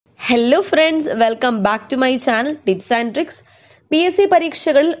Hello friends, welcome back to my channel tips and tricks. PSC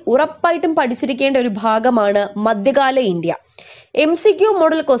പരീക്ഷകളിൽ ഉറപ്പായിട്ടും പഠിച്ചിരിക്കേണ്ട ഒരു ഭാഗമാണ് മധ്യകാല ഇന്ത്യ. MCQ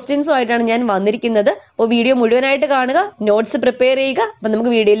മോഡൽ ക്വസ്റ്റ്യൻസുമായിട്ടാണ് ഞാൻ വന്നിരിക്കുന്നത്. അപ്പോൾ വീഡിയോ മുഴുവനായിട്ട് കാണുക, നോട്ട്സ് പ്രിപ്പയർ ചെയ്യുക. അപ്പം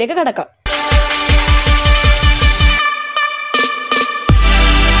നമുക്ക് വീഡിയോയിലേക്ക് കടക്കാം.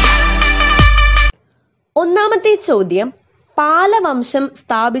 ഒന്നാമത്തെ ചോദ്യം, പാലവംശം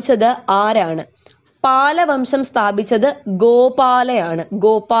സ്ഥാപിച്ചത് ആരാണ്? പാലവംശം സ്ഥാപിച്ചത്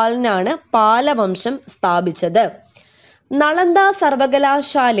ഗോപാലനാണ് പാലവംശം സ്ഥാപിച്ചത്. നളന്ദ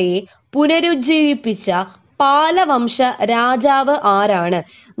സർവകലാശാലയെ പുനരുജ്ജീവിപ്പിച്ച പാലവംശ രാജാവ് ആരാണ്?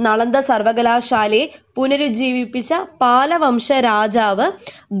 നളന്ദ സർവകലാശാലയെ പുനരുജ്ജീവിപ്പിച്ച പാലവംശ രാജാവ്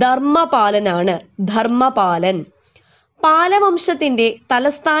ധർമ്മപാലനാണ്. ധർമ്മപാലൻ. പാലവംശത്തിന്റെ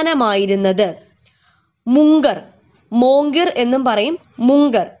തലസ്ഥാനമായിരുന്നത് മുങ്കർ, മോങ്കിർ എന്നും പറയും,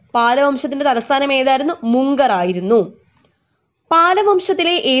 മുങ്കർ. പാലവംശത്തിന്റെ തലസ്ഥാനം ഏതായിരുന്നു? മുങ്കർ ആയിരുന്നു.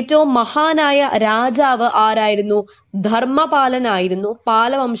 പാലവംശത്തിലെ ഏറ്റവും മഹാനായ രാജാവ് ആരായിരുന്നു? ധർമ്മപാലനായിരുന്നു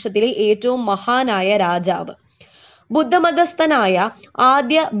പാലവംശത്തിലെ ഏറ്റവും മഹാനായ രാജാവ്. ബുദ്ധമതസ്ഥനായ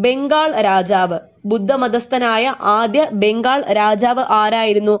ആദ്യ ബംഗാൾ രാജാവ്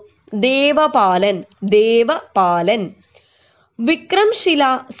ആരായിരുന്നു? ദേവപാലൻ. വിക്രംശില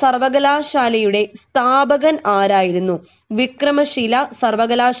സർവകലാശാലയുടെ സ്ഥാപകൻ ആരായിരുന്നു? വിക്രമശില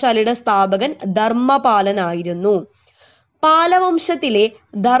സർവകലാശാലയുടെ സ്ഥാപകൻ ധർമ്മപാലനായിരുന്നു. പാലവംശത്തിലെ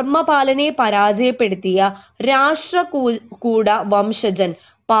ധർമ്മപാലനെ പരാജയപ്പെടുത്തിയ രാഷ്ട്രകൂട വംശജൻ.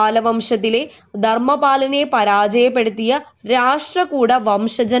 പാലവംശത്തിലെ ധർമ്മപാലനെ പരാജയപ്പെടുത്തിയ രാഷ്ട്രകൂട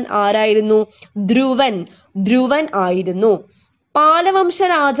വംശജൻ ആരായിരുന്നു? ധ്രുവൻ ആയിരുന്നു. പാലവംശ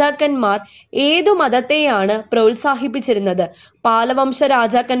രാജാക്കന്മാർ ഏതു മതത്തെയാണ്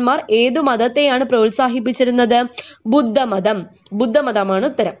പ്രോത്സാഹിപ്പിച്ചിരുന്നത്? ബുദ്ധമതമാണ്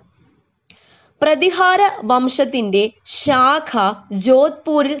ഉത്തരം. പ്രതിഹാര വംശത്തിന്റെ ശാഖ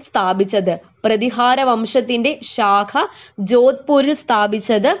ജോധ്പൂരിൽ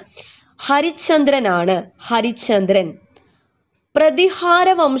സ്ഥാപിച്ചത് ഹരിശ്ചന്ദ്രനാണ്. പ്രതിഹാര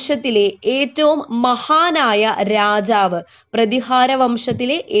വംശത്തിലെ ഏറ്റവും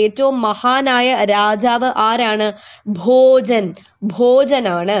മഹാനായ രാജാവ് ആരാണ്?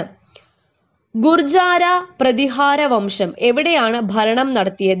 ഭോജനാണ്. ഗുർജാര പ്രതിഹാര വംശം എവിടെയാണ് ഭരണം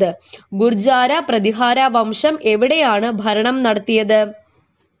നടത്തിയത്?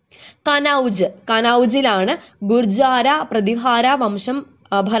 കനൌജിലാണ് ഗുർജാര പ്രതിഹാര വംശം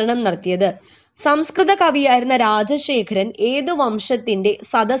ഭരണം നടത്തിയത്. സംസ്കൃത കവിയായിരുന്ന രാജശേഖരൻ ഏതു വംശത്തിന്റെ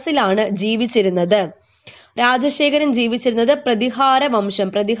സദസ്സിലാണ് ജീവിച്ചിരുന്നത്? പ്രതിഹാര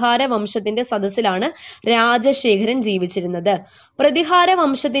വംശത്തിന്റെ സദസ്സിലാണ് രാജശേഖരൻ ജീവിച്ചിരുന്നത്. പ്രതിഹാര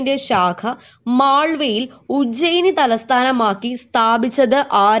വംശത്തിന്റെ ശാഖ മാൾവയിൽ ഉജ്ജയിനി തലസ്ഥാനമാക്കി സ്ഥാപിച്ചത്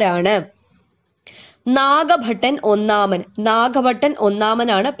ആരാണ്? നാഗഭട്ടൻ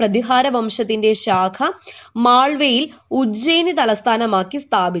ഒന്നാമനാണ് പ്രതിഹാര വംശത്തിന്റെ ശാഖ മാൾവയിൽ ഉജ്ജയിനി തലസ്ഥാനമാക്കി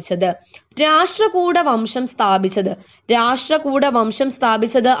സ്ഥാപിച്ചത്. രാഷ്ട്രകൂട വംശം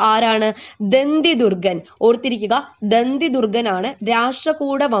സ്ഥാപിച്ചത് ആരാണ്? ദന്തിദുർഗൻ. ഓർത്തിരിക്കുക, ദന്തിദുർഗനാണ്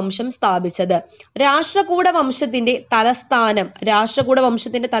രാഷ്ട്രകൂട വംശം സ്ഥാപിച്ചത്. രാഷ്ട്രകൂട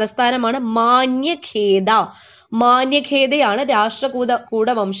വംശത്തിന്റെ തലസ്ഥാനമാണ് മാന്യഖേദയാണ് രാഷ്ട്രകൂട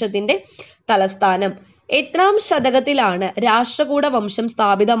വംശത്തിന്റെ തലസ്ഥാനം. എത്രാം ശതകത്തിലാണ് രാഷ്ട്രകൂട വംശം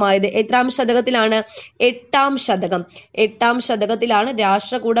സ്ഥാപിതമായത്? എട്ടാം ശതകത്തിലാണ്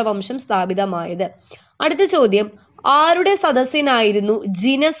രാഷ്ട്രകൂട വംശം സ്ഥാപിതമായത്. അടുത്ത ചോദ്യം, ആരുടെ സദസ്സിനായിരുന്നു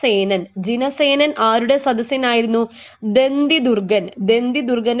ജിനസേനൻ ആരുടെ സദസ്സിനായിരുന്നു?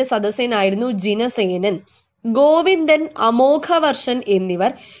 ദന്തിദുർഗന്റെ സദസ്സിനായിരുന്നു ജിനസേനൻ. ഗോവിന്ദൻ, അമോഘവർഷൻ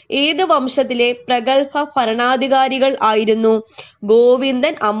എന്നിവർ ഏത് വംശത്തിലെ പ്രഗത്ഭ ഭരണാധികാരികൾ ആയിരുന്നു?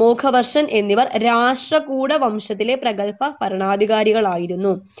 രാഷ്ട്രകൂട വംശത്തിലെ പ്രഗത്ഭ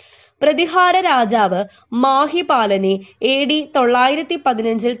ഭരണാധികാരികളായിരുന്നു. പ്രതിഹാര രാജാവ് മാഹിപാലനെ AD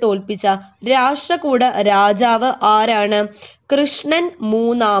 915 തോൽപ്പിച്ച രാഷ്ട്രകൂട രാജാവ് ആരാണ്? കൃഷ്ണൻ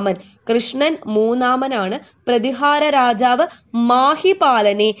മൂന്നാമനാണ് പ്രതിഹാര രാജാവ്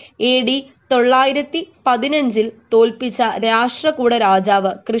മാഹിപാലനെ AD 915 തോൽപ്പിച്ച രാഷ്ട്രകൂട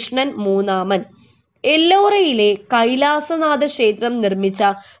രാജാവ് കൃഷ്ണൻ മൂന്നാമൻ. എല്ലോറയിലെ കൈലാസനാഥ ക്ഷേത്രം നിർമ്മിച്ച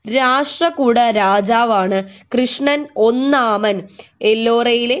രാഷ്ട്രകൂട രാജാവാണ് കൃഷ്ണൻ ഒന്നാമൻ.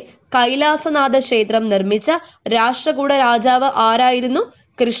 എല്ലോറയിലെ കൈലാസനാഥ ക്ഷേത്രം നിർമ്മിച്ച രാഷ്ട്രകൂട രാജാവ് ആരായിരുന്നു?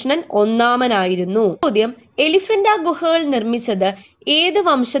 കൃഷ്ണൻ ഒന്നാമനായിരുന്നു. ചോദ്യം, എലിഫന്റ ഗുഹകൾ നിർമ്മിച്ചത് ഏത്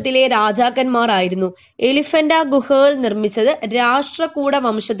വംശത്തിലെ രാജാക്കന്മാരായിരുന്നു? രാഷ്ട്രകൂട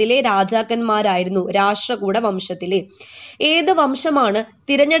വംശത്തിലെ രാജാക്കന്മാരായിരുന്നു. ഏത് വംശമാണ്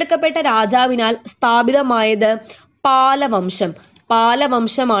തിരഞ്ഞെടുക്കപ്പെട്ട രാജാവിനാൽ സ്ഥാപിതമായത്?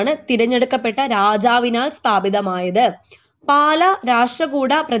 പാലവംശമാണ് തിരഞ്ഞെടുക്കപ്പെട്ട രാജാവിനാൽ സ്ഥാപിതമായത്. പാല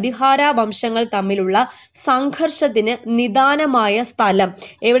രാഷ്ട്രകൂട പ്രതിഹാര വംശങ്ങൾ തമ്മിലുള്ള സംഘർഷത്തിന് നിദാനമായ സ്ഥലം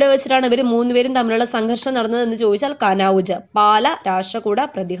എവിടെ വെച്ചിട്ടാണ് ഇവർ മൂന്നുപേരും തമ്മിലുള്ള സംഘർഷം നടന്നത് എന്ന് ചോദിച്ചാൽ കനൗജ്. പാല രാഷ്ട്രകൂട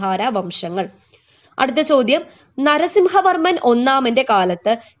പ്രതിഹാര വംശങ്ങൾ. അടുത്ത ചോദ്യം, നരസിംഹവർമ്മൻ ഒന്നാമന്റെ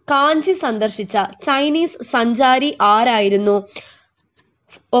കാലത്ത് കാഞ്ചി സന്ദർശിച്ച ചൈനീസ് സഞ്ചാരി ആരായിരുന്നു?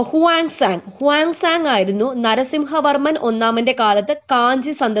 ഹുവാങ്സാങ് ആയിരുന്നു നരസിംഹവർമ്മൻ ഒന്നാമന്റെ കാലത്ത്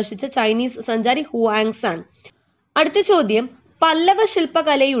കാഞ്ചി സന്ദർശിച്ച ചൈനീസ് സഞ്ചാരി ഹുവാങ്സാങ്. അടുത്ത ചോദ്യം, പല്ലവ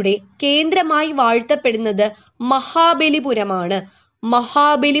ശില്പകലയുടെ കേന്ദ്രമായി വാഴ്ത്തപ്പെടുന്നത് മഹാബലിപുരമാണ്.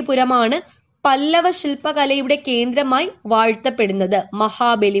 മഹാബലിപുരമാണ് പല്ലവ ശില്പകലയുടെ കേന്ദ്രമായി വാഴ്ത്തപ്പെടുന്നത്.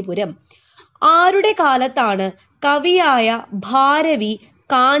 മഹാബലിപുരം. ആരുടെ കാലത്താണ് കവിയായ ഭാരവി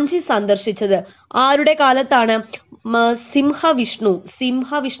കാഞ്ചി സന്ദർശിച്ചത്? ആരുടെ കാലത്താണ്?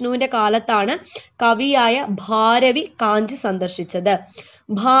 സിംഹവിഷ്ണുവിന്റെ കാലത്താണ് കവിയായ ഭാരവി കാഞ്ചി സന്ദർശിച്ചത്.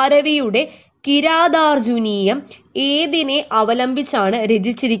 ഭാരവിയുടെ കിരാതാർജുനീയം ഏതിനെ അവലംബിച്ചാണ്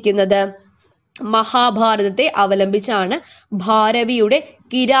രചിച്ചിരിക്കുന്നത്? മഹാഭാരതത്തെ അവലംബിച്ചാണ് ഭാരവിയുടെ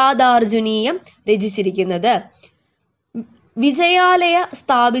കിരാതാർജുനീയം രചിച്ചിരിക്കുന്നത്. വിജയാലയ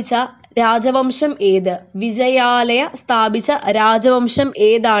സ്ഥാപിച്ച രാജവംശം ഏത്? വിജയാലയ സ്ഥാപിച്ച രാജവംശം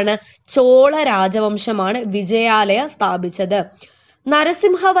ഏതാണ്? ചോള രാജവംശമാണ് വിജയാലയ സ്ഥാപിച്ചത്.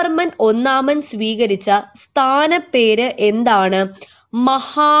 നരസിംഹവർമ്മൻ ഒന്നാമൻ സ്വീകരിച്ച സ്ഥാനപ്പേര് എന്താണ്?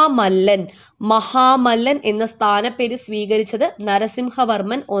 മഹാമല്ലൻ. മഹാമല്ലൻ എന്ന സ്ഥാനപ്പേര് സ്വീകരിച്ചത്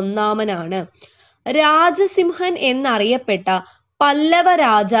നരസിംഹവർമ്മൻ ഒന്നാമനാണ്. രാജസിംഹൻ എന്നറിയപ്പെട്ട പല്ലവ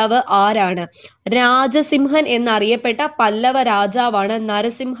രാജാവ് ആരാണ്? രാജസിംഹൻ എന്നറിയപ്പെട്ട പല്ലവ രാജാവാണ്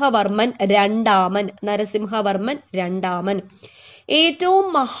നരസിംഹവർമ്മൻ രണ്ടാമൻ. നരസിംഹവർമ്മൻ രണ്ടാമൻ.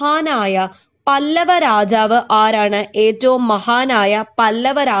 ഏറ്റവും മഹാനായ പല്ലവ രാജാവ് ആരാണ്? ഏറ്റവും മഹാനായ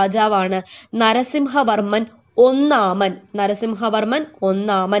പല്ലവ രാജാവാണ് നരസിംഹവർമ്മൻ ഒന്നാമൻ. നരസിംഹവർമ്മൻ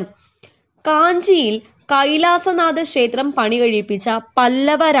ഒന്നാമൻ. കാഞ്ചിയിൽ കൈലാസനാഥ ക്ഷേത്രം പണികഴിപ്പിച്ച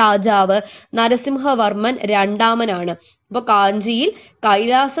പല്ലവ രാജാവ് നരസിംഹവർമ്മൻ രണ്ടാമനാണ്. അപ്പൊ കാഞ്ചിയിൽ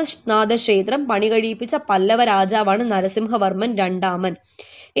കൈലാസനാഥ ക്ഷേത്രം പണികഴിപ്പിച്ച പല്ലവ രാജാവാണ് നരസിംഹവർമ്മൻ രണ്ടാമൻ.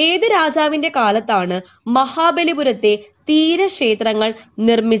 ഏത് രാജാവിന്റെ കാലത്താണ് മഹാബലിപുരത്തെ തീരക്ഷേത്രങ്ങൾ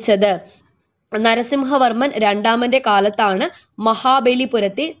നിർമ്മിച്ചത്? നരസിംഹവർമ്മൻ രണ്ടാമന്റെ കാലത്താണ്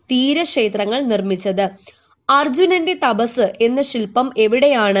മഹാബലിപുരത്തെ തീരക്ഷേത്രങ്ങൾ നിർമ്മിച്ചത്. അർജുനന്റെ തപസ് എന്ന ശില്പം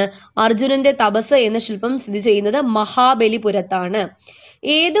എവിടെയാണ്? അർജുനന്റെ തപസ് എന്ന ശില്പം സ്ഥിതി ചെയ്യുന്നത് മഹാബലിപുരത്താണ്.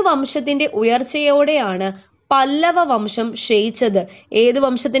 ഏത് വംശത്തിന്റെ ഉയർച്ചയോടെയാണ് പല്ലവ വംശം ക്ഷയിച്ചത്? ഏത്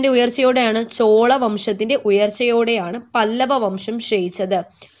വംശത്തിന്റെ ഉയർച്ചയോടെയാണ്? ചോള വംശത്തിന്റെ ഉയർച്ചയോടെയാണ് പല്ലവ വംശം ക്ഷയിച്ചത്.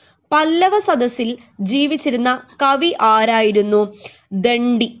 പല്ലവ സദസ്സിൽ ജീവിച്ചിരുന്ന കവി ആരായിരുന്നു?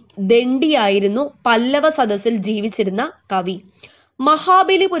 ദണ്ഡിയായിരുന്നു പല്ലവ സദസ്സിൽ ജീവിച്ചിരുന്ന കവി.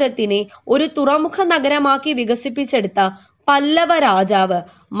 മഹാബലിപുരത്തിനെ ഒരു തുറമുഖ നഗരമാക്കി വികസിപ്പിച്ചെടുത്ത പല്ലവ രാജാവ്.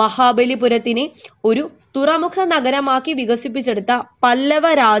 മഹാബലിപുരത്തിനെ ഒരു തുറമുഖ നഗരമാക്കി വികസിപ്പിച്ചെടുത്ത പല്ലവ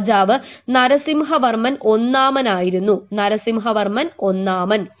രാജാവ് നരസിംഹവർമ്മൻ ഒന്നാമനായിരുന്നു. നരസിംഹവർമ്മൻ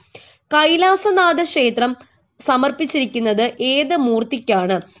ഒന്നാമൻ. കൈലാസനാഥ ക്ഷേത്രം സമർപ്പിച്ചിരിക്കുന്നത് ഏത്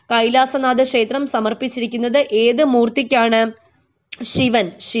മൂർത്തിക്കാണ്? കൈലാസനാഥ ക്ഷേത്രം സമർപ്പിച്ചിരിക്കുന്നത് ഏത് മൂർത്തിക്കാണ്?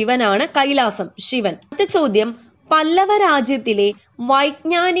 ശിവനാണ് കൈലാസം. ശിവൻ. അടുത്ത ചോദ്യം, പല്ലവ രാജ്യത്തിലെ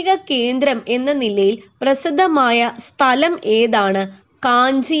വൈജ്ഞാനിക കേന്ദ്രം എന്ന നിലയിൽ പ്രസിദ്ധമായ സ്ഥലം ഏതാണ്?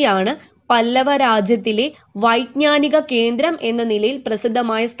 കാഞ്ചിയാണ് പല്ലവ രാജ്യത്തിലെ വൈജ്ഞാനിക കേന്ദ്രം എന്ന നിലയിൽ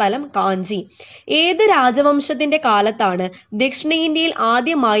പ്രസിദ്ധമായ സ്ഥലം കാഞ്ചി. ഏത് രാജവംശത്തിന്റെ കാലത്താണ് ദക്ഷിണേന്ത്യയിൽ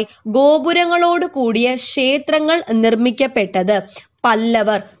ആദ്യമായി ഗോപുരങ്ങളോട് കൂടിയ ക്ഷേത്രങ്ങൾ നിർമ്മിക്കപ്പെട്ടത്?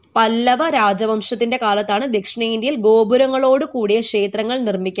 പല്ലവ രാജവംശത്തിന്റെ കാലത്താണ് ദക്ഷിണേന്ത്യയിൽ ഗോപുരങ്ങളോട് കൂടിയ ക്ഷേത്രങ്ങൾ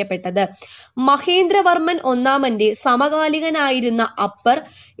നിർമ്മിക്കപ്പെട്ടത്. മഹേന്ദ്രവർമ്മൻ ഒന്നാമന്റെ സമകാലികനായിരുന്ന അപ്പർ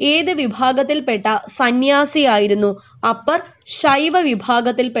ഏത് വിഭാഗത്തിൽപ്പെട്ട സന്യാസിയായിരുന്നു? അപ്പർ ശൈവ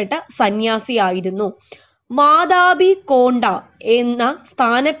വിഭാഗത്തിൽപ്പെട്ട സന്യാസിയായിരുന്നു. വാതാബി കൊണ്ട എന്ന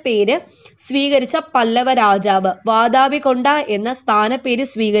സ്ഥാനപ്പേര് സ്വീകരിച്ച പല്ലവ രാജാവ്. വാതാബികൊണ്ട എന്ന സ്ഥാനപ്പേര്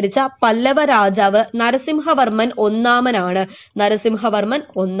സ്വീകരിച്ച പല്ലവ രാജാവ് നരസിംഹവർമ്മൻ ഒന്നാമനാണ്. നരസിംഹവർമ്മൻ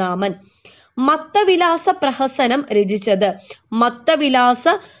ഒന്നാമൻ. മത്തവിലാസ പ്രഹസനം രചിച്ചത്? മത്തവിലാസ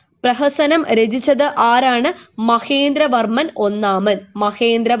പ്രഹസനം രചിച്ചത് ആരാണ്? മഹേന്ദ്രവർമ്മൻ ഒന്നാമൻ.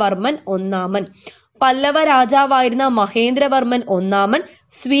 മഹേന്ദ്രവർമ്മൻ ഒന്നാമൻ. പല്ലവ രാജാവായിരുന്ന മഹേന്ദ്രവർമ്മൻ ഒന്നാമൻ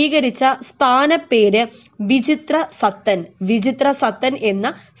സ്വീകരിച്ച സ്ഥാനപ്പേര് വിചിത്രസത്തൻ. വിചിത്രസത്തൻ എന്ന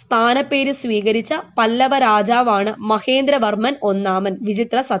സ്ഥാനപ്പേര് സ്വീകരിച്ച പല്ലവ രാജാവാണ് മഹേന്ദ്രവർമ്മൻ ഒന്നാമൻ.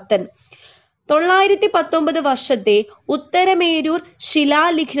 വിചിത്രസത്തൻ. 919 വർഷത്തെ ഉത്തരമേരൂർ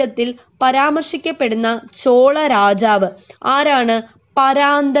ശിലാലിഖിതത്തിൽ പരാമർശിക്കപ്പെടുന്ന ചോള രാജാവ് ആരാണ്?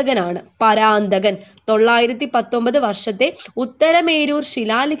 പരാന്തകനാണ്. പരാന്തകൻ. 919 വർഷത്തെ ഉത്തരമേരൂർ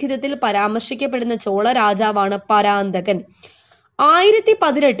ശിലാലിഖിതത്തിൽ പരാമർശിക്കപ്പെടുന്ന ചോള രാജാവാണ് പരാന്തകൻ.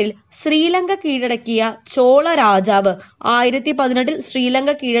 1018 ശ്രീലങ്ക കീഴടക്കിയ ചോള രാജാവ്, 1018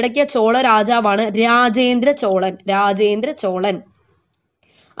 ശ്രീലങ്ക കീഴടക്കിയ ചോള രാജാവാണ് രാജേന്ദ്ര ചോളൻ. രാജേന്ദ്ര ചോളൻ.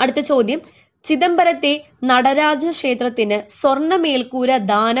 അടുത്ത ചോദ്യം, ചിദംബരത്തെ നടരാജ ക്ഷേത്രത്തിന് സ്വർണ്ണ മേൽക്കൂര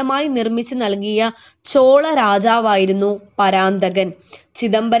ദാനമായി നിർമ്മിച്ചു നൽകിയ ചോള രാജാവായിരുന്നു പരാന്തകൻ.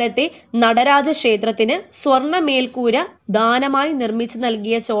 ചിദംബരത്തെ നടരാജ ക്ഷേത്രത്തിന് സ്വർണ്ണ മേൽക്കൂര ദാനമായി നിർമ്മിച്ചു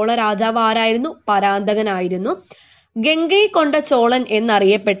നൽകിയ ചോള രാജാവ് ആരായിരുന്നു? പരാന്തകനായിരുന്നു. ഗംഗൈകൊണ്ട ചോളൻ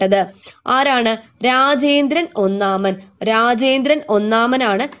എന്നറിയപ്പെട്ടത് ആരാണ്? രാജേന്ദ്രൻ ഒന്നാമൻ. രാജേന്ദ്രൻ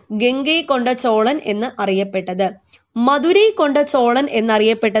ഒന്നാമനാണ് ഗംഗൈകൊണ്ട ചോളൻ എന്ന് അറിയപ്പെട്ടത്. മധുരൈകൊണ്ട ചോളൻ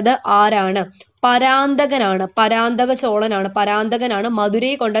എന്നറിയപ്പെട്ടത് ആരാണ്? പരാന്തകനാണ്. പരാന്തക ചോളനാണ്. പരാന്തകനാണ്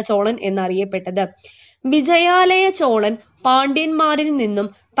മധുരൈകൊണ്ട ചോളൻ എന്നറിയപ്പെട്ടത്. വിജയാലയ ചോളൻ പാണ്ഡ്യന്മാരിൽ നിന്നും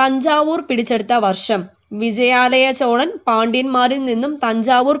തഞ്ചാവൂർ പിടിച്ചെടുത്ത വർഷം. വിജയാലയ ചോളൻ പാണ്ഡ്യന്മാരിൽ നിന്നും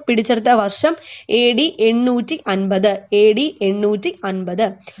തഞ്ചാവൂർ പിടിച്ചെടുത്ത വർഷം AD 850. AD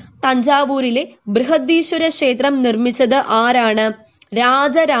 850. തഞ്ചാവൂരിലെ ബൃഹദീശ്വര ക്ഷേത്രം നിർമ്മിച്ചത് ആരാണ്?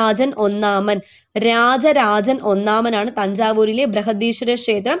 രാജരാജൻ ഒന്നാമൻ. രാജരാജൻ ഒന്നാമനാണ് തഞ്ചാവൂരിലെ ബൃഹദീശ്വര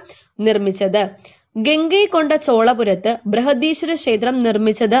ക്ഷേത്രം നിർമ്മിച്ചത്. ഗംഗൈകൊണ്ട ചോളപുരത്ത് ബൃഹദീശ്വര ക്ഷേത്രം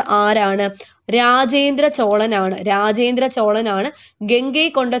നിർമ്മിച്ചത് ആരാണ്? രാജേന്ദ്ര ചോളനാണ്. രാജേന്ദ്ര ചോളനാണ്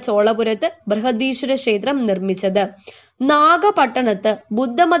ഗംഗൈകൊണ്ട ചോളപുരത്ത് ബൃഹദീശ്വര ക്ഷേത്രം നിർമ്മിച്ചത്. നാഗപട്ടണത്ത്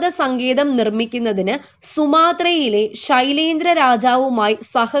ബുദ്ധമത സങ്കേതം നിർമ്മിക്കുന്നതിന് സുമാത്രയിലെ ശൈലേന്ദ്ര രാജാവുമായി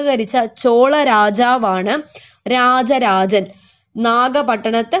സഹകരിച്ച ചോള രാജാവാണ് രാജരാജൻ.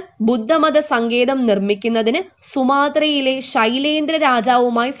 നാഗപട്ടണത്ത് ബുദ്ധമത സങ്കേതം നിർമ്മിക്കുന്നതിന് സുമാത്രയിലെ ശൈലേന്ദ്ര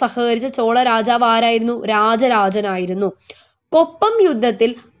രാജാവുമായി സഹകരിച്ച ചോള രാജാവ് ആരായിരുന്നു? രാജരാജനായിരുന്നു. കൊപ്പം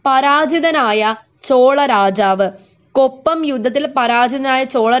യുദ്ധത്തിൽ പരാജിതനായ ചോള രാജാവ്. കൊപ്പം യുദ്ധത്തിൽ പരാജിതനായ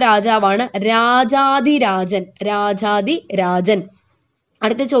ചോള രാജാവാണ് രാജാധിരാജൻ. രാജാധിരാജൻ.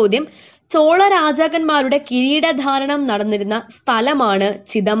 അടുത്ത ചോദ്യം, ചോള രാജാക്കന്മാരുടെ കിരീടധാരണം നടന്നിരുന്ന സ്ഥലമാണ്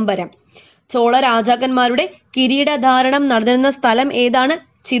ചിദംബരം. ചോള രാജാക്കന്മാരുടെ കിരീടധാരണം നടന്നിരുന്ന സ്ഥലം ഏതാണ്?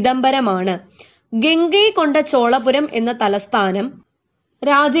 ചിദംബരമാണ്. ഗംഗൈകൊണ്ട ചോളപുരം എന്ന തലസ്ഥാനം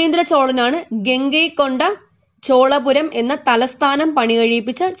രാജേന്ദ്ര ചോളനാണ് ഗംഗൈകൊണ്ട ചോളപുരം എന്ന തലസ്ഥാനം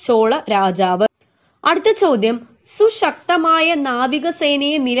പണികഴിപ്പിച്ച ചോള രാജാവ്. അടുത്ത ചോദ്യം, സുശക്തമായ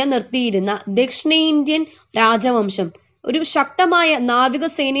നാവികസേനയെ നിലനിർത്തിയിരുന്ന ദക്ഷിണേന്ത്യൻ രാജവംശം. ഒരു ശക്തമായ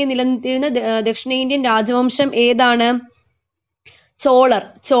നാവികസേനയെ നിലനിർത്തിയിരുന്ന ദക്ഷിണേന്ത്യൻ രാജവംശം ഏതാണ്? ചോളർ.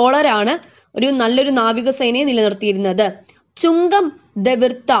 ചോളരാണ് ഒരു നല്ലൊരു നാവികസേനയെ നിലനിർത്തിയിരുന്നത്. ചുങ്കം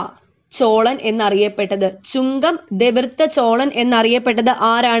ദവിർത്ത ചോളൻ എന്നറിയപ്പെട്ടത്. ചുങ്കം ദവിർത്ത ചോളൻ എന്നറിയപ്പെട്ടത്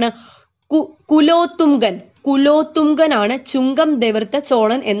ആരാണ്? കുലോത്തുംഗൻ. കുലോത്തുംഗനാണ് ചുങ്കം ദവിർത്ത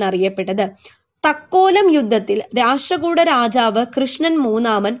ചോളൻ എന്നറിയപ്പെട്ടത്. തക്കോലം യുദ്ധത്തിൽ രാഷ്ട്രകൂട രാജാവ് കൃഷ്ണൻ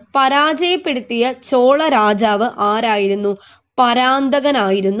മൂന്നാമൻ പരാജയപ്പെടുത്തിയ ചോള രാജാവ് ആരായിരുന്നു?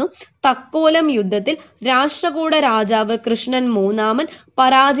 പരാന്തകനായിരുന്നു. തക്കോലം യുദ്ധത്തിൽ രാഷ്ട്രകൂട രാജാവ് കൃഷ്ണൻ മൂന്നാമൻ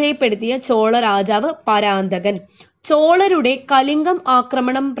പരാജയപ്പെടുത്തിയ ചോള രാജാവ് പരാന്തകൻ. ചോളരുടെ കലിംഗം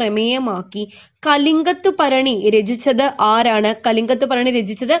ആക്രമണം പ്രമേയമാക്കി കലിംഗത്തു പരണി രചിച്ചത് ആരാണ്? കലിംഗത്തു പരണി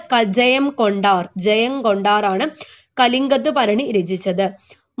രചിച്ചത് ജയം കൊണ്ടാർ. ജയം കൊണ്ടാറാണ് കലിംഗത്തു പരണി രചിച്ചത്.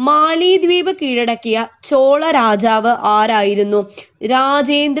 മാലിദ്വീപ് കീഴടക്കിയ ചോള രാജാവ് ആരായിരുന്നു?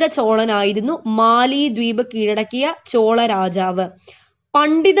 രാജേന്ദ്ര ചോളനായിരുന്നു മാലിദ്വീപ് കീഴടക്കിയ ചോള രാജാവ്.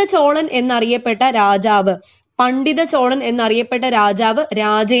 പണ്ഡിത ചോളൻ എന്നറിയപ്പെട്ട രാജാവ്. പണ്ഡിത ചോളൻ എന്നറിയപ്പെട്ട രാജാവ്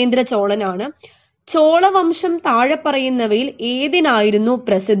രാജേന്ദ്ര ചോളനാണ്. ചോളവംശം താഴെ പറയുന്നവയിൽ ഏതിനായിരുന്നു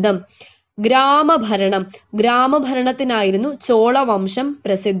പ്രസിദ്ധം? ഗ്രാമഭരണം. ഗ്രാമഭരണത്തിനായിരുന്നു ചോളവംശം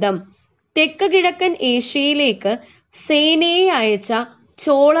പ്രസിദ്ധം. തെക്ക് കിഴക്കൻ ഏഷ്യയിലേക്ക് സേനയെ അയച്ച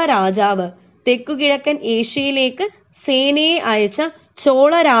ചോള രാജാവ്. തെക്കു കിഴക്കൻ ഏഷ്യയിലേക്ക് സേനയെ അയച്ച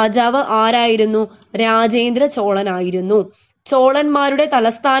ചോള രാജാവ് ആരായിരുന്നു? രാജേന്ദ്ര ചോളനായിരുന്നു. ചോളന്മാരുടെ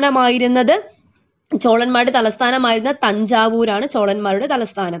തലസ്ഥാനമായിരുന്ന തഞ്ചാവൂരാണ് ചോളന്മാരുടെ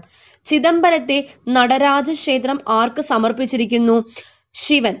തലസ്ഥാനം. ചിദംബരത്തെ നടരാജ ക്ഷേത്രം ആർക്ക് സമർപ്പിച്ചിരിക്കുന്നു?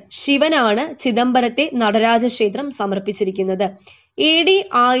 ശിവൻ. ശിവനാണ് ചിദംബരത്തെ നടരാജ ക്ഷേത്രം സമർപ്പിച്ചിരിക്കുന്നത്. AD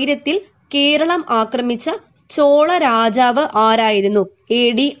 1000 കേരളം ആക്രമിച്ച ചോള രാജാവ് ആരായിരുന്നു?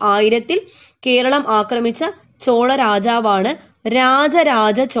 AD 1000 കേരളം ആക്രമിച്ച ചോള രാജാവാണ്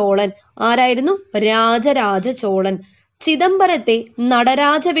രാജരാജ ചോളൻ. ആരായിരുന്നു? രാജരാജ ചോളൻ. ചിദംബരത്തെ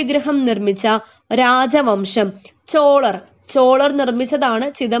നടരാജ വിഗ്രഹം നിർമ്മിച്ച രാജവംശം ചോളർ. ചോളർ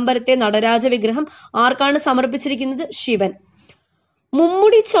നിർമ്മിച്ചതാണ് ചിദംബരത്തെ നടരാജ വിഗ്രഹം. ആർക്കാണ് സമർപ്പിച്ചിരിക്കുന്നത്? ശിവൻ.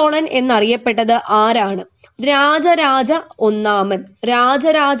 മുമ്മുടി ചോളൻ എന്നറിയപ്പെട്ടത് ആരാണ്? രാജരാജ ഒന്നാമൻ.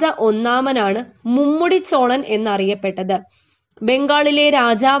 രാജരാജ ഒന്നാമനാണ് മുമ്മുടി ചോളൻ എന്നറിയപ്പെട്ടത്. ബംഗാളിലെ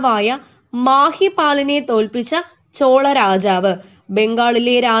രാജാവായ മാഹിപാലനെ തോൽപ്പിച്ച ചോള രാജാവ്.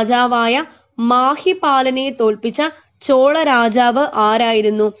 ബംഗാളിലെ രാജാവായ മാഹിപാലനെ തോൽപ്പിച്ച ചോള രാജാവ്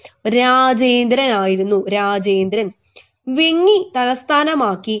ആരായിരുന്നു? രാജേന്ദ്രൻ ആയിരുന്നു. രാജേന്ദ്രൻ. വെങ്ങി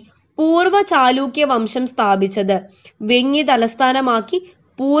തലസ്ഥാനമാക്കി പൂർവ്വ ചാലൂക്യ വംശം സ്ഥാപിച്ചത്. വെങ്ങി തലസ്ഥാനമാക്കി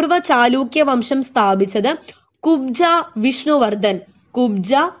പൂർവ്വ ചാലൂക്യ വംശം സ്ഥാപിച്ചത് കുബ്ജ വിഷ്ണുവർദ്ധൻ.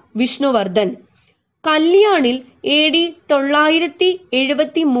 കുബ്ജ വിഷ്ണുവർദ്ധൻ. കല്യാണിൽ AD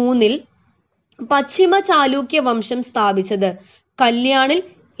 973 പശ്ചിമ ചാലൂക്യ വംശം സ്ഥാപിച്ചത്. കല്യാണിൽ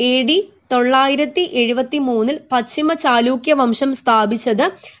AD 973 പശ്ചിമ ചാലൂക്യ വംശം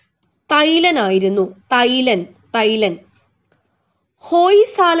സ്ഥാപിച്ചത് തൈലനായിരുന്നു. തൈലൻ.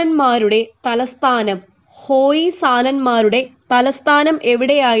 ഹോയ്സാലന്മാരുടെ തലസ്ഥാനം. ഹോയ്സാലന്മാരുടെ തലസ്ഥാനം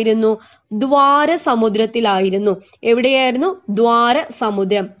എവിടെയായിരുന്നു? ദ്വാരസമുദ്രത്തിലായിരുന്നു. എവിടെയായിരുന്നു?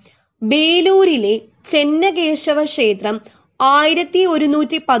 ദ്വാരസമുദ്രം. ബേലൂരിലെ ചെന്നകേശവ ക്ഷേത്രം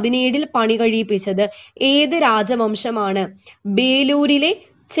 1117 പണി കഴിപ്പിച്ചത് ഏത് രാജവംശമാണ്? ബേലൂരിലെ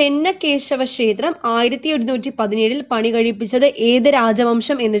ചെന്നകേശവ ക്ഷേത്രം 1117 പണി കഴിപ്പിച്ചത് ഏത്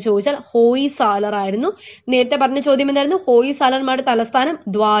രാജവംശം എന്ന് ചോദിച്ചാൽ ഹോയ്സാലർ ആയിരുന്നു. നേരത്തെ പറഞ്ഞ ചോദ്യം എന്തായിരുന്നു? ഹോയ്സാലന്മാരുടെ തലസ്ഥാനം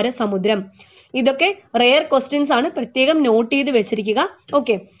ദ്വാരസമുദ്രം. ഇതൊക്കെ റെയർ ക്വസ്റ്റ്യൻസ് ആണ്, പ്രത്യേകം നോട്ട് ചെയ്ത് വെച്ചിരിക്കുക.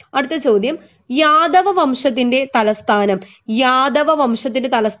 ഓക്കെ, അടുത്ത ചോദ്യം. യാദവ വംശത്തിന്റെ തലസ്ഥാനം. യാദവ വംശത്തിന്റെ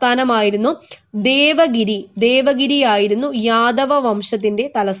തലസ്ഥാനമായിരുന്നു ദേവഗിരി. ദേവഗിരി ആയിരുന്നു യാദവ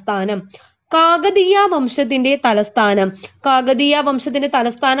വംശത്തിന്റെ തലസ്ഥാനം. കാകതീയ വംശത്തിന്റെ തലസ്ഥാനം. കാകതീയ വംശത്തിന്റെ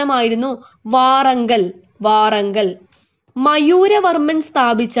തലസ്ഥാനമായിരുന്നു വാറങ്കൽ. വാറങ്കൽ. മയൂരവർമ്മൻ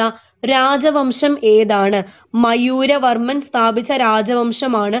സ്ഥാപിച്ച രാജവംശം ഏതാണ്? മയൂരവർമ്മൻ സ്ഥാപിച്ച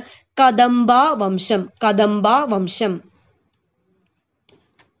രാജവംശമാണ് കദംബ വംശം. കദംബ വംശം.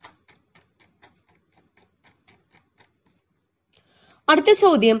 അടുത്ത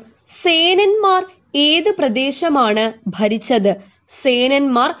ചോദ്യം. സേനന്മാർ ഏത് പ്രദേശമാണ് ഭരിച്ചത്?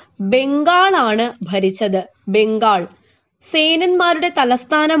 സേനന്മാർ ബംഗാളാണ് ഭരിച്ചത്. ബംഗാൾ. സേനന്മാരുടെ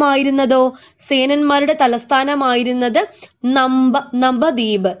തലസ്ഥാനമായിരുന്നതോ? സേനന്മാരുടെ തലസ്ഥാനമായിരുന്നത്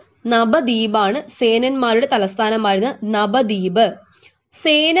നബദ്വീപ്. നബദ്വീപാണ് സേനന്മാരുടെ തലസ്ഥാനമായിരുന്നത്. നബദ്വീപ്.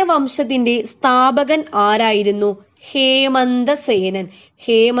 സേനവംശത്തിന്റെ സ്ഥാപകൻ ആരായിരുന്നു? ഹേമന്തസേനൻ.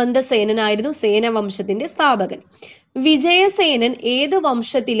 ഹേമന്തസേനനായിരുന്നു സേനവംശത്തിന്റെ സ്ഥാപകൻ. വിജയസേനൻ ഏത്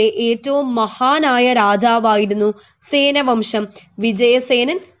വംശത്തിലെ ഏറ്റവും മഹാനായ രാജാവായിരുന്നു? സേനവംശം.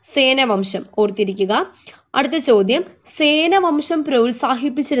 വിജയസേനൻ സേനവംശം. ഓർത്തിരിക്കുക. അടുത്ത ചോദ്യം. സേനവംശം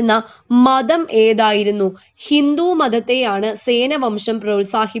പ്രോത്സാഹിപ്പിച്ചിരുന്ന മതം ഏതായിരുന്നു? ഹിന്ദു മതത്തെയാണ് സേനവംശം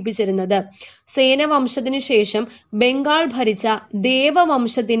പ്രോത്സാഹിപ്പിച്ചിരുന്നത്. സേനവംശത്തിനു ശേഷം ബംഗാൾ ഭരിച്ച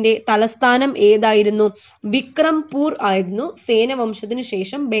ദേവവംശത്തിന്റെ തലസ്ഥാനം ഏതായിരുന്നു? വിക്രംപൂർ ആയിരുന്നു സേനവംശത്തിനു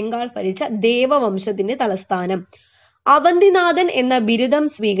ശേഷം ബംഗാൾ ഭരിച്ച ദേവവംശത്തിന്റെ തലസ്ഥാനം. അവന്തിനാഥൻ എന്ന ബിരുദം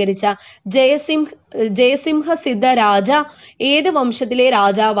സ്വീകരിച്ച ജയസിംഹസിദ്ധ രാജ ഏത് വംശത്തിലെ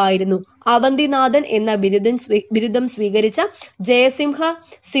രാജാവായിരുന്നു? അവന്തിനാഥൻ എന്ന ബിരുദം സ്വീകരിച്ച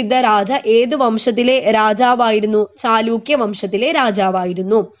ജയസിംഹസിദ്ധ രാജ ഏത് വംശത്തിലെ രാജാവായിരുന്നു? ചാലൂക്യ വംശത്തിലെ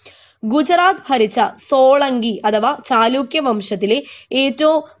രാജാവായിരുന്നു. ഗുജറാത്ത് ഭരിച്ച സോളങ്കി അഥവാ ചാലൂക്യ വംശത്തിലെ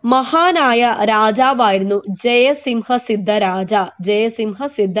ഏറ്റവും മഹാനായ രാജാവായിരുന്നു ജയസിംഹസിദ്ധ രാജ.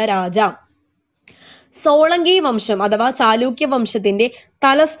 ജയസിംഹസിദ്ധ രാജ. സോളങ്കി വംശം അഥവാ ചാലൂക്യ വംശത്തിന്റെ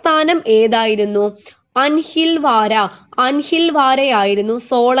തലസ്ഥാനം ഏതായിരുന്നു? അൻഹിൽവാര. അൻഹിൽവാരയായിരുന്നു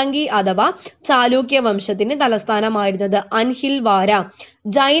സോളങ്കി അഥവാ ചാലൂക്യ വംശത്തിന്റെ തലസ്ഥാനമായിരുന്നത്. അൻഹിൽവാര.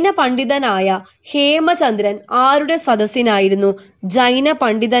 ജൈന പണ്ഡിതനായ ഹേമചന്ദ്രൻ ആരുടെ സദസ്സിനായിരുന്നു? ജൈന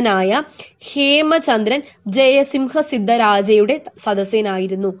പണ്ഡിതനായ ഹേമചന്ദ്രൻ ജയസിംഹസിദ്ധരാജയുടെ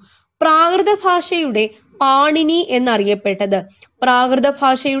സദസ്സിനായിരുന്നു. പ്രാകൃത ഭാഷയുടെ പാണിനി എന്നറിയപ്പെട്ടത്. പ്രാകൃത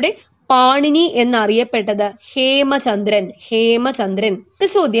ഭാഷയുടെ പാണിനി എന്നറിയപ്പെട്ടത് ഹേമചന്ദ്രൻ. ഹേമചന്ദ്രൻ.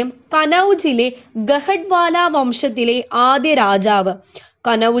 ചോദ്യം. കനൌജിലെ ഗഹഡ്വാല വംശത്തിലെ ആദ്യ രാജാവ്.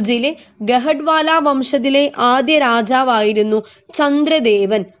 കനൌജിലെ ഗഹഡ്വാല വംശത്തിലെ ആദ്യ രാജാവായിരുന്നു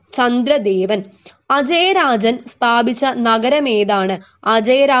ചന്ദ്രദേവൻ. ചന്ദ്രദേവൻ. അജയരാജൻ സ്ഥാപിച്ച നഗരം ഏതാണ്?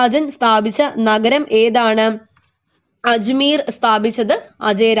 അജയരാജൻ സ്ഥാപിച്ച നഗരം ഏതാണ്? അജ്മീർ സ്ഥാപിച്ചത്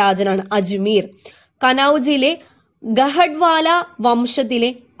അജയരാജനാണ്. അജ്മീർ. കനൌജിലെ ഗഹഡ്വാല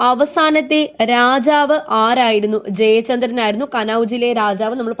വംശത്തിലെ അവസാനത്തെ രാജാവ് ആരായിരുന്നു? ജയചന്ദ്രനായിരുന്നു കനൌജിലെ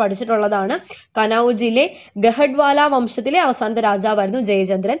രാജാവ്. നമ്മൾ പഠിച്ചിട്ടുള്ളതാണ്. കനൌജിലെ ഗഹഡ്വാല വംശത്തിലെ അവസാനത്തെ രാജാവായിരുന്നു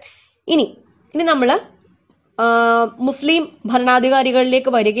ജയചന്ദ്രൻ. ഇനി നമ്മൾ മുസ്ലിം ഭരണാധികാരികളിലേക്ക്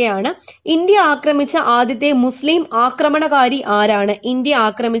വരികയാണ്. ഇന്ത്യ ആക്രമിച്ച ആദ്യത്തെ മുസ്ലിം ആക്രമണകാരി ആരാണ്? ഇന്ത്യ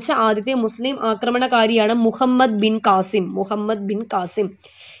ആക്രമിച്ച ആദ്യത്തെ മുസ്ലിം ആക്രമണകാരിയാണ് മുഹമ്മദ് ബിൻ കാസിം. മുഹമ്മദ് ബിൻ കാസിം.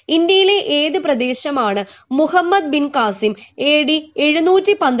 ഇന്ത്യയിലെ ഏത് പ്രദേശമാണ് മുഹമ്മദ് ബിൻ കാസിം AD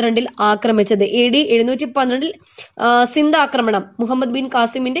 712 ആക്രമിച്ചത്? AD 712 സിന്ധ് ആക്രമണം. മുഹമ്മദ് ബിൻ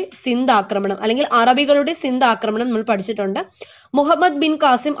കാസിമിന്റെ സിന്ധ് ആക്രമണം അല്ലെങ്കിൽ അറബികളുടെ സിന്ധ് ആക്രമണം നമ്മൾ പഠിച്ചിട്ടുണ്ട്. മുഹമ്മദ് ബിൻ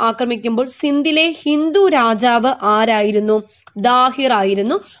കാസിം ആക്രമിക്കുമ്പോൾ സിന്ധിലെ ഹിന്ദു രാജാവ് ആരായിരുന്നു? ദാഹിർ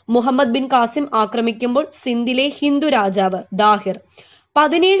ആയിരുന്നു. മുഹമ്മദ് ബിൻ കാസിം ആക്രമിക്കുമ്പോൾ സിന്ധിലെ ഹിന്ദു രാജാവ് ദാഹിർ.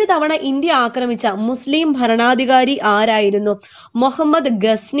 17 തവണ ഇന്ത്യ ആക്രമിച്ച മുസ്ലിം ഭരണാധികാരി ആരായിരുന്നു? മുഹമ്മദ്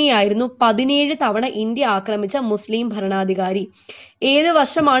ഗസ്നി ആയിരുന്നു 17 തവണ ഇന്ത്യ ആക്രമിച്ച മുസ്ലിം ഭരണാധികാരി. ഏത്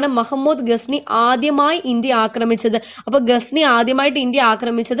വർഷമാണ് മുഹമ്മദ് ഗസ്നി ആദ്യമായി ഇന്ത്യ ആക്രമിച്ചത്? അപ്പൊ ഗസ്നി ആദ്യമായിട്ട് ഇന്ത്യ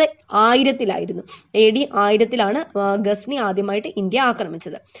ആക്രമിച്ചത് 1000-ലായിരുന്നു. AD 1000-ലാണ് ഗസ്നി ആദ്യമായിട്ട് ഇന്ത്യ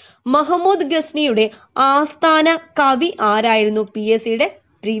ആക്രമിച്ചത്. മുഹമ്മദ് ഗസ്നിയുടെ ആസ്ഥാന കവി ആരായിരുന്നു? PSCയുടെ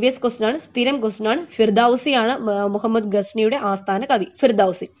പ്രീവിയസ് ക്വസ്റ്റ്യൻ ആണ്, സ്ഥിരം ക്വസ്റ്റ്യൻ ആണ്. ഫിർദൌസി ആണ് മുഹമ്മദ് ഗസ്നിയുടെ ആസ്ഥാന കവി,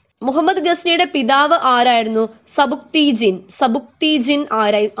 ഫിർദൌസി. മുഹമ്മദ് ഗസ്നിയുടെ പിതാവ് ആരായിരുന്നു? സബുക്തിജിൻ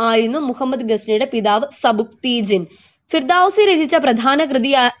ആയിരുന്നു മുഹമ്മദ് ഗസ്നിയുടെ പിതാവ്, സബുക്തിജിൻ. ഫിർദൌസി രചിച്ച പ്രധാന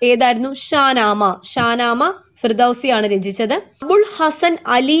കൃതി ഏതായിരുന്നു? ഷാനാമ ഫിർദൌസിയാണ് രചിച്ചത്. അബുൽ ഹസൻ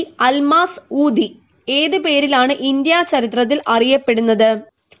അലി അൽമാസ് ഊദി ഏത് പേരിലാണ് ഇന്ത്യ ചരിത്രത്തിൽ അറിയപ്പെടുന്നത്?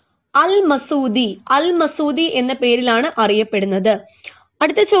 അൽ മസൂദി എന്ന പേരിലാണ് അറിയപ്പെടുന്നത്.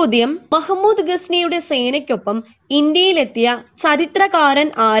 അടുത്ത ചോദ്യം, മുഹമ്മദ് ഗസ്നിയുടെ സേനയ്ക്കൊപ്പം ഇന്ത്യയിലെത്തിയ ചരിത്രകാരൻ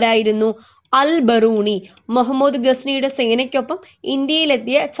ആരായിരുന്നു? അൽ ബറൂണി. മുഹമ്മദ് ഗസ്നിയുടെ സേനയ്ക്കൊപ്പം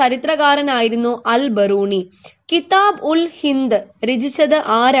ഇന്ത്യയിലെത്തിയ ചരിത്രകാരനായിരുന്നു അൽ ബറൂണി. കിതാബ് ഉൽ ഹിന്ദ് രചിച്ചത്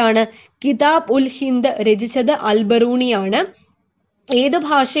ആരാണ്? കിതാബ് ഉൽ ഹിന്ദ് രചിച്ചത് അൽ ബറൂണിയാണ്. ഏത്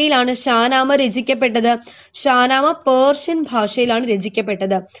ഭാഷയിലാണ് ഷാനാമ രചിക്കപ്പെട്ടത്? ഷാനാമ പേർഷ്യൻ ഭാഷയിലാണ്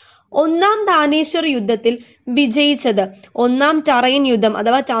രചിക്കപ്പെട്ടത്. ഒന്നാം താനേശ്വർ യുദ്ധത്തിൽ വിജയിച്ചത്, ഒന്നാം ടറൈൻ യുദ്ധം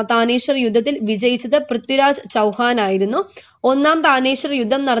അഥവാ താനേശ്വർ യുദ്ധത്തിൽ വിജയിച്ചത് പൃഥ്വിരാജ് ചൗഹാൻ ആയിരുന്നു. ഒന്നാം താനേശ്വർ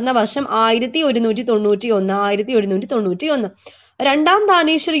യുദ്ധം നടന്ന വർഷം 1191. രണ്ടാം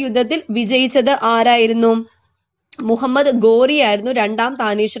താനേശ്വർ യുദ്ധത്തിൽ വിജയിച്ചത് ആരായിരുന്നു? മുഹമ്മദ് ഗോറി ആയിരുന്നു രണ്ടാം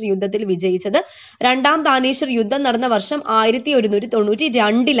താനേശ്വർ യുദ്ധത്തിൽ വിജയിച്ചത്. രണ്ടാം താനേശ്വർ യുദ്ധം നടന്ന വർഷം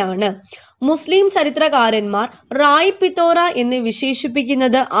 1192-ലാണ്. മുസ്ലിം ചരിത്രകാരന്മാർ റായ് പിത്തോറ എന്ന്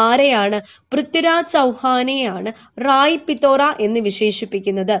വിശേഷിപ്പിക്കുന്നത് ആരെയാണ്? പൃഥ്വിരാജ് ചൗഹാനെയാണ് റായ് പിത്തോറ എന്ന്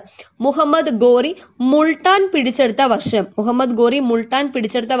വിശേഷിപ്പിക്കുന്നത്. മുഹമ്മദ് ഗോറി മുൾട്ടാൻ പിടിച്ചെടുത്ത വർഷം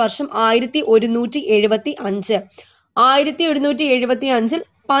 1175. 1175-ൽ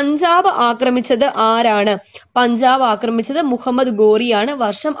പഞ്ചാബ് ആക്രമിച്ചത് ആരാണ്? പഞ്ചാബ് ആക്രമിച്ചത് മുഹമ്മദ് ഗോറിയാണ്.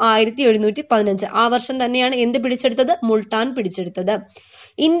 വർഷം 1715. ആ വർഷം തന്നെയാണ് എന്ത് പിടിച്ചെടുത്തത്? മുൾട്ടാൻ പിടിച്ചെടുത്തത്.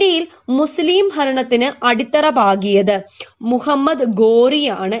 ഇന്ത്യയിൽ മുസ്ലിം ഭരണത്തിന് അടിത്തറ പാകിയത് മുഹമ്മദ്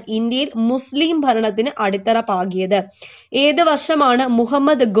ഗോറിയാണ്. ഇന്ത്യയിൽ മുസ്ലിം ഭരണത്തിന് അടിത്തറ പാകിയത്. ഏത് വർഷമാണ്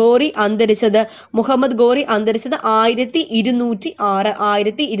മുഹമ്മദ് ഗോറി അന്തരിച്ചത്? മുഹമ്മദ് ഗോറി അന്തരിച്ചത്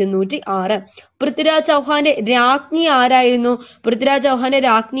 1206. പൃഥ്വിരാജ് ചൗഹാന്റെ രാജ്ഞി ആരായിരുന്നു? പൃഥ്വിരാജ് ചൗഹാന്റെ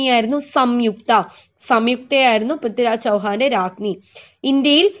രാജ്ഞിയായിരുന്നു സംയുക്തയായിരുന്നു പൃഥ്വിരാജ് ചൗഹാന്റെ രാജ്ഞി.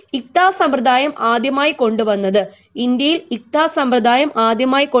 ഇന്ത്യയിൽ ഇക്താ സമ്പ്രദായം ആദ്യമായി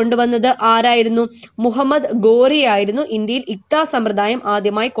കൊണ്ടുവന്നത് ആരായിരുന്നു? മുഹമ്മദ് ഗോറി ആയിരുന്നു ഇന്ത്യയിൽ ഇക്താ സമ്പ്രദായം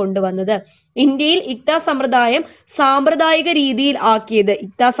ആദ്യമായി കൊണ്ടുവന്നത്. ഇന്ത്യയിൽ ഇക്താ സമ്പ്രദായം സാമ്പ്രദായിക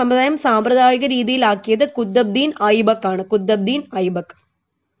രീതിയിൽ ആക്കിയത് കുത്തബ്ദീൻ ഐബക്ക്.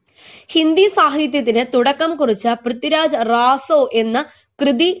 ഹിന്ദി സാഹിത്യത്തിന് തുടക്കം കുറിച്ച പൃഥ്വിരാജ് റാസോ എന്ന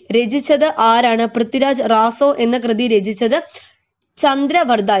കൃതി രചിച്ചത് ആരാണ്? പൃഥ്വിരാജ് റാസോ എന്ന കൃതി രചിച്ചത്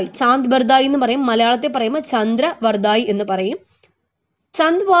ചാന്ദ് ബർദായി എന്ന് പറയും. മലയാളത്തിൽ പറയുമ്പോൾ ചന്ദ്രവർദായി എന്ന് പറയും.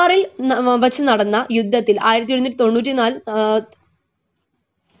 ചന്ദ്വാറിൽ വെച്ച് നടന്ന യുദ്ധത്തിൽ 1794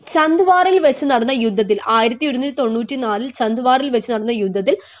 ചന്ദ്വാറിൽ വെച്ച് നടന്ന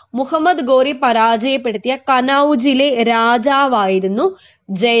യുദ്ധത്തിൽ മുഹമ്മദ് ഗോറി പരാജയപ്പെടുത്തിയ കനൌജിലെ രാജാവായിരുന്നു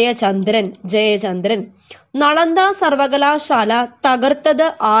ജയചന്ദ്രൻ. നളന്ദ സർവകലാശാല തകർത്തത്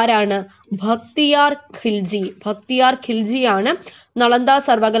ആരാണ്? ഭക്തിയാർ ഖിൽജിയാണ് നളന്ദ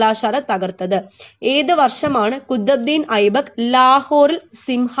സർവകലാശാല തകർത്തത്. ഏത് വർഷമാണ് കുത്തബ്ദീൻ ഐബക്ക് ലാഹോറിൽ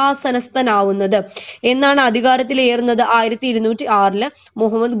സിംഹാസനസ്ഥനാവുന്നത് എന്നാണ് അധികാരത്തിലേറുന്നത്? 1206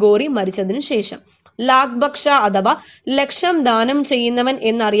 മുഹമ്മദ് ഗോറി മരിച്ചതിനു ശേഷം. ലാഖ് ബക്ഷ അഥവാ ലക്ഷം ദാനം ചെയ്യുന്നവൻ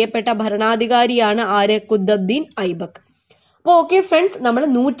എന്നറിയപ്പെട്ട ഭരണാധികാരിയാണ് ആര്? കുത്തബ്ദീൻ ഐബക്ക്. അപ്പോൾ ഓക്കെ ഫ്രണ്ട്സ്, നമ്മൾ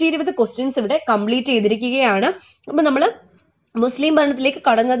 120 ക്വസ്റ്റ്യൻസ് ഇവിടെ കംപ്ലീറ്റ് ചെയ്തിരിക്കുകയാണ്. അപ്പൊ നമ്മൾ മുസ്ലിം ഭരണത്തിലേക്ക്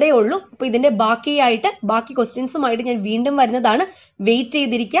കടന്നതേ ഉള്ളൂ. അപ്പൊ ഇതിന്റെ ബാക്കി ക്വസ്റ്റ്യൻസുമായിട്ട് ഞാൻ വീണ്ടും വരുന്നതാണ്. വെയിറ്റ്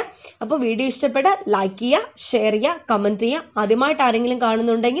ചെയ്തിരിക്കുക. അപ്പോൾ വീഡിയോ ഇഷ്ടപ്പെട്ട ലൈക്ക് ചെയ്യുക, ഷെയർ ചെയ്യുക, കമന്റ് ചെയ്യുക. ആദ്യമായിട്ട് ആരെങ്കിലും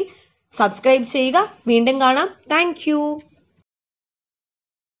കാണുന്നുണ്ടെങ്കിൽ സബ്സ്ക്രൈബ് ചെയ്യുക. വീണ്ടും കാണാം. താങ്ക്